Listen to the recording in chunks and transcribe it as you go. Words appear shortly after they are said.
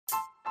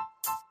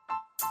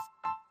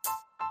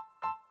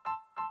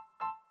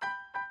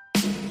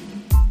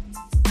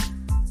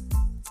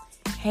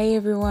Hey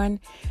everyone.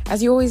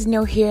 As you always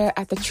know, here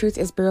at the Truth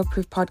is Barrel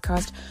Proof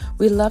podcast,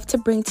 we love to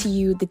bring to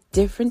you the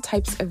different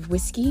types of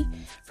whiskey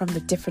from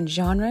the different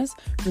genres,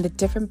 from the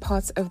different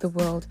parts of the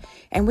world.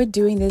 And we're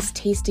doing this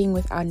tasting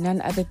with our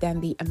none other than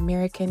the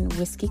American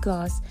Whiskey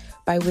Glass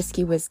by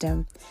Whiskey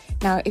Wisdom.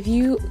 Now, if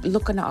you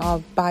look on our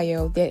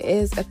bio, there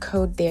is a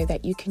code there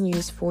that you can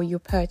use for your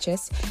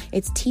purchase.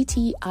 It's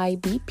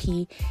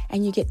TTIBP,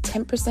 and you get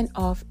 10%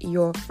 off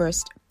your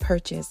first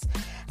purchase.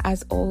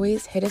 As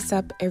always, hit us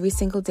up every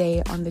single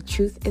day on the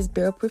Truth is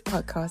Barrel Proof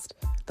podcast,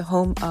 the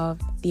home of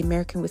the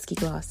American Whiskey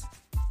Glass.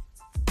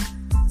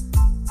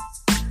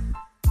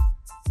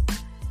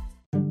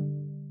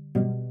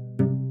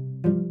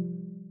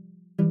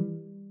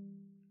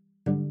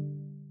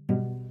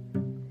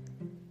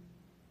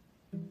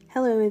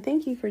 Hello, and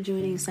thank you for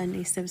joining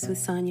Sunday Sips with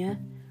Sonia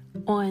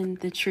on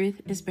the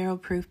Truth is Barrel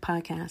Proof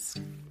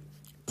podcast.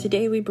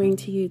 Today we bring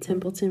to you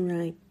Templeton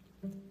Rye.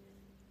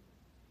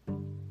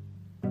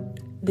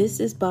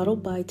 This is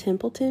bottled by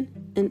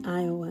Templeton in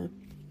Iowa.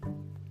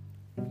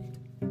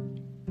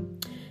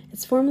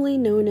 It's formerly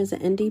known as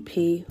an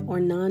NDP or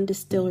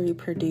non-distillery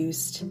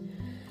produced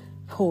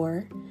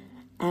pour,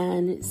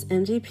 and it's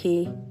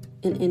MGP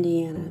in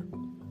Indiana.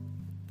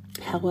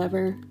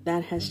 However,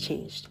 that has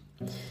changed.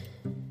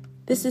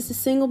 This is a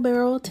single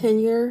barrel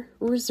 10-year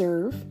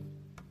reserve,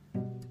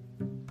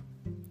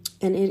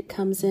 and it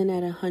comes in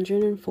at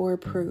 104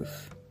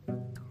 proof.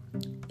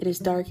 It is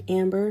dark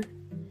amber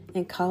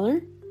in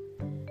color.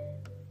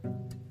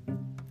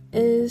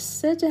 It is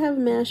said to have a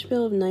mash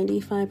bill of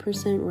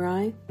 95%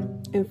 rye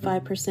and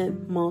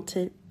 5%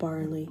 malted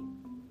barley.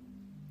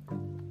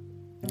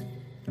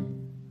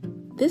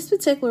 This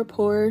particular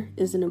pour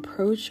is an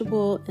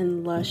approachable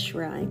and lush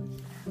rye.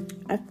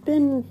 I've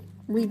been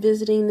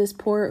revisiting this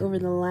pour over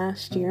the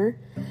last year,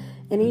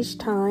 and each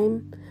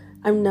time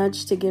I'm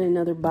nudged to get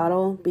another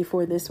bottle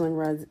before this one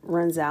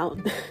runs out.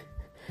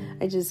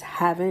 I just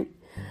haven't.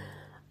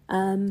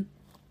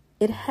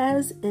 It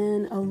has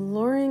an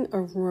alluring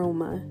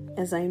aroma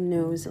as I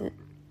nose it.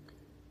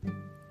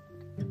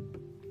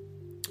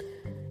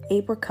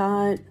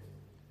 Apricot,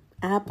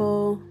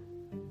 apple,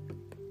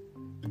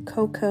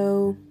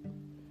 cocoa,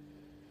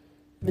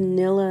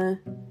 vanilla,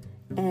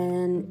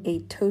 and a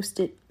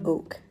toasted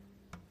oak.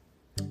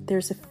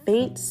 There's a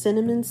faint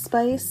cinnamon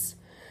spice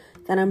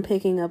that I'm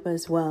picking up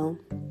as well.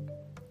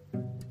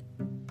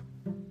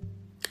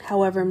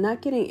 However, I'm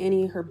not getting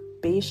any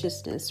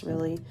herbaceousness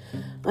really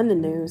on the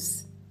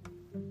nose.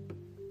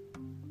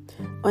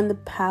 On the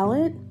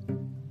palate,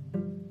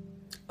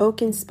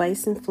 oak and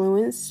spice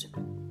influenced.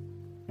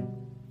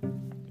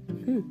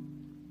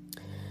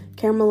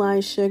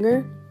 Caramelized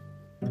sugar.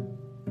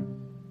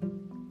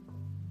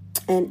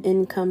 And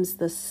in comes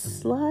the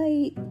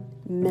slight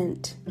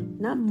mint.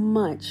 Not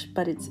much,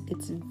 but it's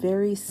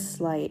very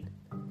slight.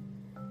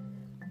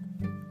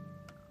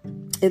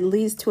 It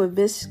leads to a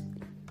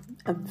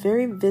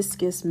very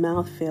viscous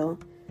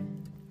mouthfeel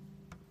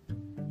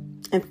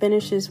and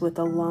finishes with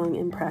a long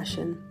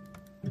impression.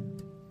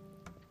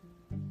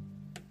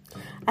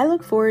 I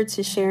look forward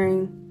to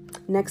sharing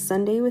next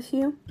Sunday with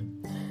you.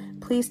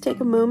 Please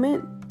take a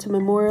moment to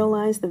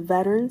memorialize the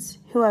veterans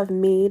who have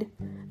made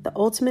the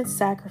ultimate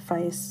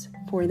sacrifice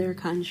for their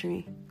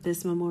country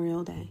this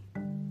Memorial Day.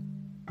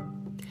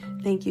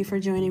 Thank you for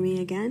joining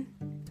me again,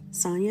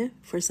 Sonia,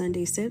 for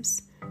Sunday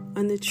Sips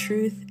on the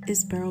Truth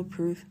is Barrel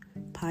Proof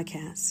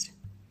podcast.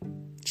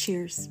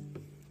 Cheers.